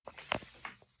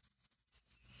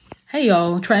Hey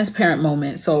y'all, transparent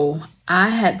moment. So I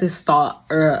had this thought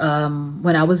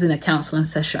when I was in a counseling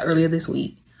session earlier this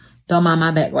week. Don't mind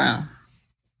my background.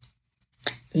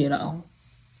 You know,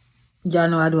 y'all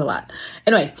know I do a lot.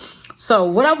 Anyway, so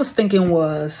what I was thinking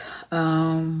was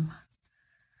I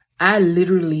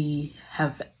literally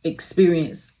have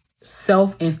experienced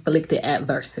self-inflicted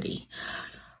adversity.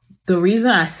 The reason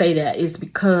I say that is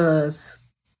because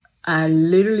I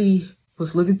literally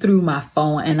was looking through my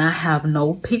phone and I have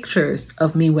no pictures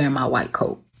of me wearing my white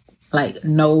coat. Like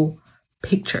no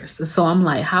pictures. So I'm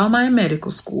like, how am I in medical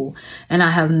school and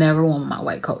I have never worn my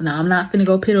white coat? Now I'm not finna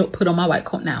go put on my white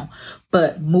coat now,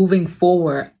 but moving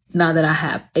forward, now that I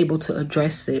have able to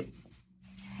address it,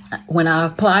 when I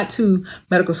applied to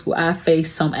medical school, I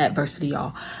faced some adversity,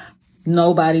 y'all.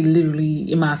 Nobody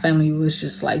literally in my family was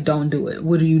just like, don't do it.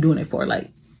 What are you doing it for?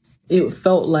 Like, it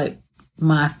felt like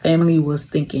my family was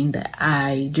thinking that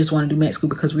I just want to do med school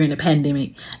because we're in a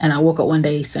pandemic. And I woke up one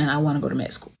day saying I want to go to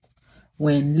med school,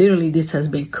 when literally this has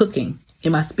been cooking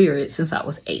in my spirit since I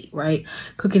was 8, right?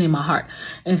 Cooking in my heart.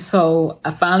 And so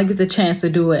I finally get the chance to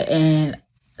do it. And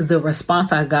the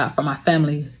response I got from my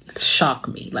family shocked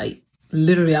me. Like,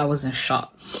 literally, I was in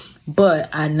shock. But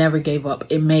I never gave up.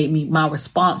 It made me, my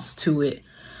response to it,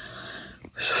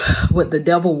 what the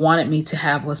devil wanted me to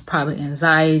have was probably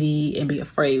anxiety and be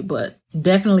afraid, but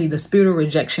definitely the spirit of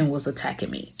rejection was attacking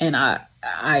me, and I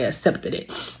accepted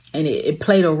it, and it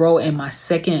played a role in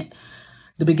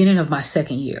the beginning of my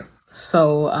second year.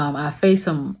 So I faced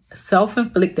some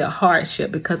self-inflicted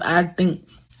hardship because I think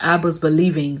I was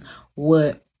believing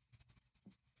what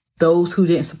those who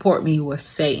didn't support me were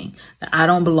saying, that I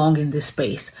don't belong in this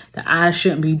space, that I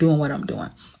shouldn't be doing what I'm doing.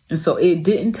 And so it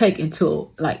didn't take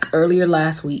until like earlier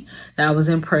last week that I was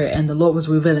in prayer and the Lord was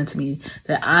revealing to me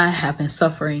that I have been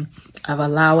suffering of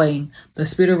allowing the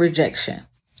spirit of rejection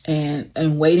and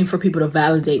waiting for people to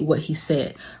validate what he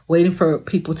said, waiting for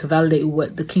people to validate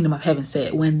what the kingdom of heaven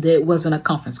said when there wasn't a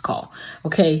conference call.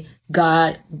 Okay,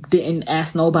 God didn't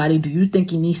ask nobody, do you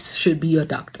think your niece should be a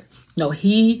doctor? No,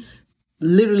 he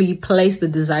literally placed the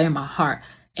desire in my heart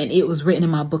and it was written in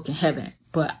my book in heaven.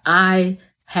 But I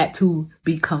had to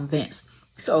be convinced.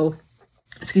 So,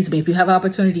 excuse me, if you have an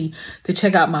opportunity to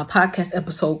check out my podcast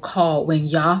episode called When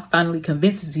Yah Finally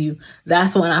Convinces You,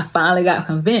 that's when I finally got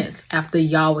convinced after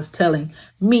Yah was telling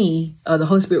me, or the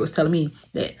Holy Spirit was telling me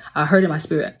that I heard in my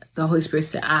spirit, the Holy Spirit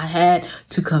said I had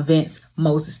to convince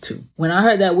Moses too. When I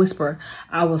heard that whisper,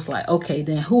 I was like, okay,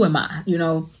 then who am I? You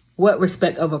know, what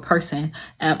respect of a person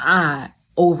am I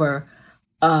over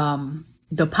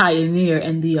the pioneer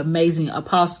and the amazing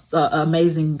apostle,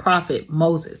 amazing prophet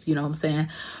Moses? You know what I'm saying?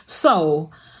 So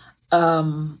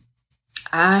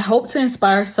I hope to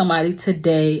inspire somebody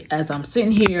today as I'm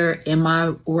sitting here in my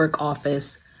work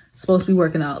office, supposed to be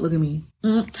working out. Look at me.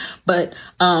 But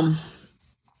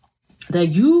that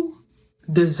you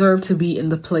deserve to be in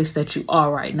the place that you are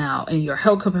right now in your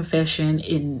healthcare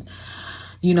profession,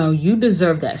 you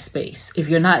deserve that space. If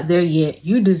you're not there yet,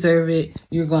 you deserve it.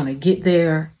 You're going to get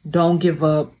there. Don't give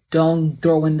up. Don't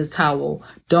throw in the towel.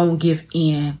 Don't give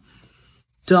in.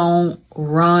 Don't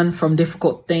run from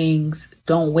difficult things.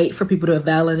 Don't wait for people to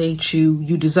validate you.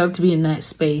 You deserve to be in that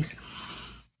space.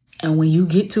 And when you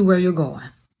get to where you're going,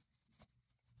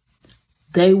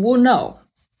 they will know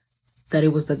that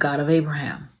it was the God of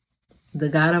Abraham, the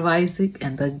God of Isaac,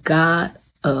 and the God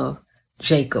of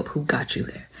Jacob who got you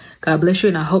there. God bless you,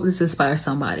 and I hope this inspires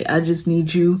somebody. I just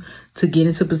need you to get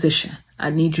into position. I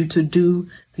need you to do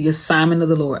the assignment of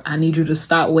the Lord. I need you to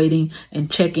stop waiting and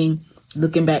checking,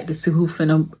 looking back to see who's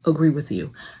finna agree with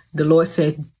you. The Lord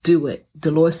said, do it.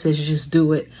 The Lord says, just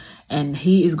do it. And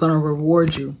he is going to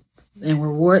reward you and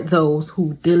reward those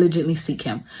who diligently seek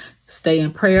him. Stay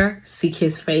in prayer, seek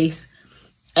his face.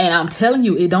 And I'm telling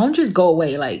you, it don't just go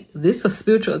away. Like, this is a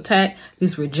spiritual attack,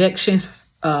 this rejection,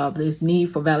 this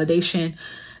need for validation.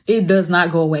 It does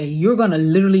not go away. You're going to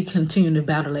literally continue to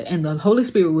battle it. And the Holy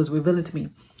Spirit was revealing to me,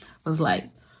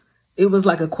 it was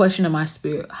like a question in my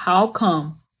spirit. How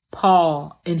come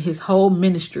Paul in his whole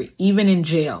ministry, even in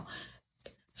jail,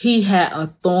 he had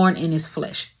a thorn in his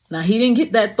flesh? Now, he didn't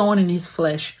get that thorn in his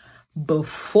flesh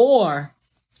before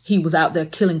he was out there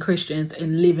killing Christians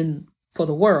and living for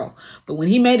the world. But when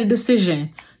he made a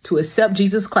decision to accept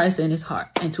Jesus Christ in his heart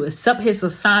and to accept his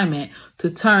assignment to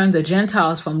turn the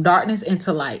Gentiles from darkness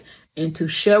into light and to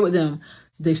share with them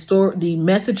the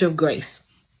message of grace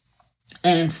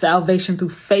and salvation through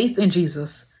faith in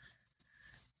Jesus,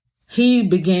 he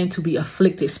began to be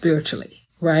afflicted spiritually,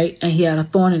 right? And he had a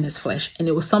thorn in his flesh. And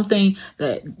it was something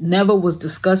that never was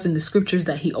discussed in the scriptures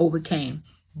that he overcame.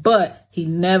 But he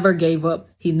never gave up.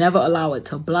 He never allowed it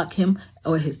to block him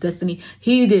or his destiny.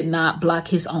 He did not block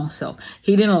his own self.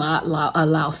 He didn't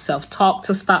allow self-talk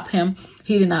to stop him.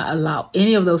 He did not allow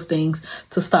any of those things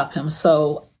to stop him.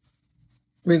 So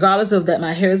regardless of that,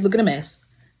 my hair is looking a mess.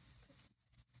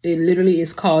 It literally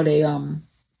is called a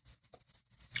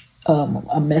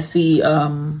messy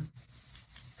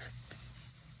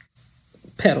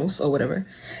petals or whatever,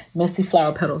 messy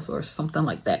flower petals or something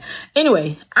like that.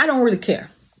 Anyway, I don't really care.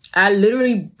 I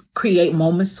literally create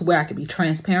moments where I can be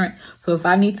transparent. So if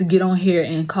I need to get on here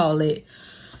and call it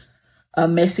a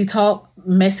messy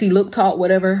look talk,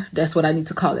 whatever, that's what I need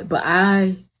to call it. But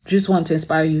I just want to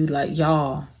inspire you, like,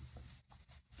 y'all,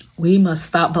 we must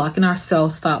stop blocking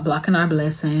ourselves, stop blocking our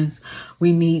blessings.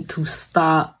 We need to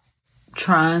stop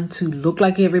trying to look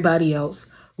like everybody else.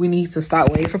 We need to stop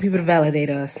waiting for people to validate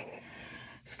us.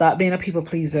 Stop being a people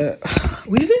pleaser.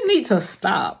 We just need to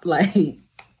stop, like,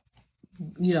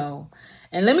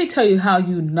 and let me tell you how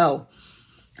you know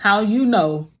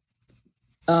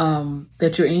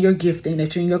that you're in your gifting,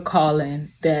 that you're in your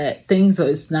calling, that things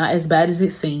it's not as bad as it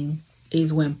seems,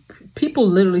 is when people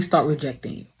literally start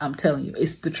rejecting you. I'm telling you,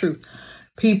 it's the truth.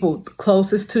 People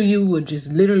closest to you would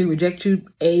just literally reject you.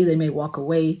 They may walk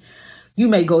away. You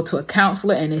may go to a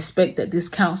counselor and expect that this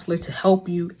counselor to help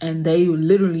you, and they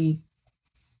literally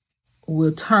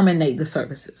will terminate the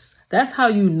services. That's how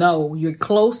you know you're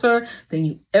closer than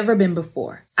you've ever been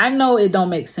before. I know it don't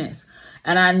make sense.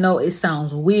 And I know it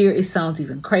sounds weird. It sounds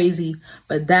even crazy.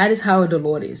 But that is how the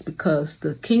Lord is, because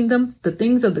the kingdom, the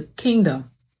things of the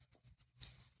kingdom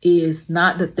is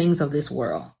not the things of this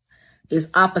world. It's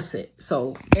opposite.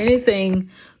 So anything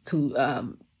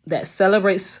that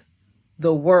celebrates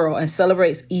the world and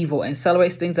celebrates evil and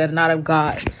celebrates things that are not of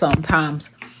God sometimes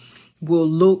will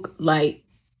look like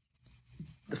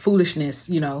foolishness.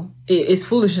 It's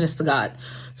foolishness to God.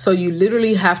 So you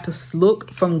literally have to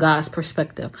look from God's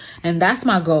perspective. And that's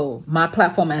my goal. My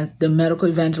platform as the medical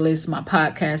evangelist, my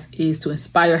podcast, is to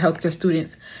inspire healthcare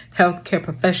students, healthcare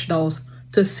professionals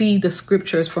to see the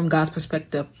scriptures from God's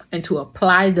perspective and to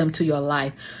apply them to your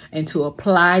life, and to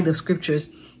apply the scriptures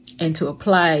and to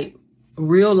apply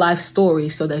real life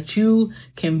stories so that you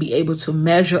can be able to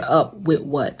measure up with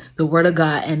what the word of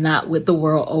God, and not with the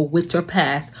world or with your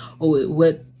past or with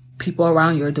what people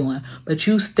around you are doing. But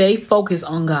you stay focused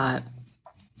on God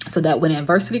so that when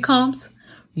adversity comes,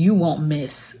 you won't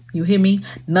miss. You hear me?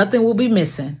 Nothing will be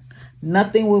missing.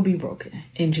 Nothing will be broken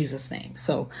in Jesus' name.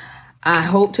 So I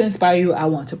hope to inspire you. I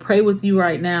want to pray with you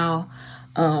right now.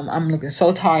 I'm looking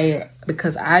so tired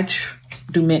because I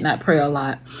do midnight prayer a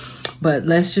lot. But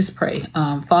let's just pray.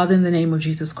 Father, in the name of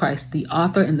Jesus Christ, the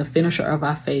author and the finisher of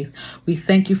our faith, we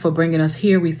thank you for bringing us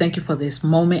here. We thank you for this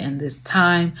moment and this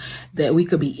time that we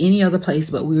could be any other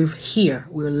place, but we're here.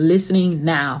 We're listening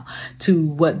now to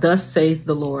what thus saith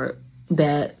the Lord,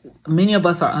 that many of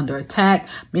us are under attack.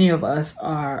 Many of us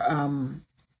are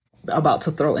about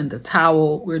to throw in the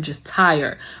towel. We're just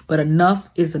tired, but enough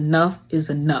is enough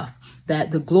is enough.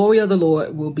 That the glory of the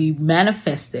Lord will be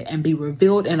manifested and be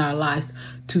revealed in our lives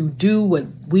to do what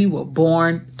we were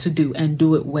born to do and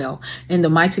do it well. In the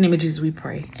mighty name of Jesus, we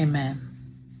pray. Amen.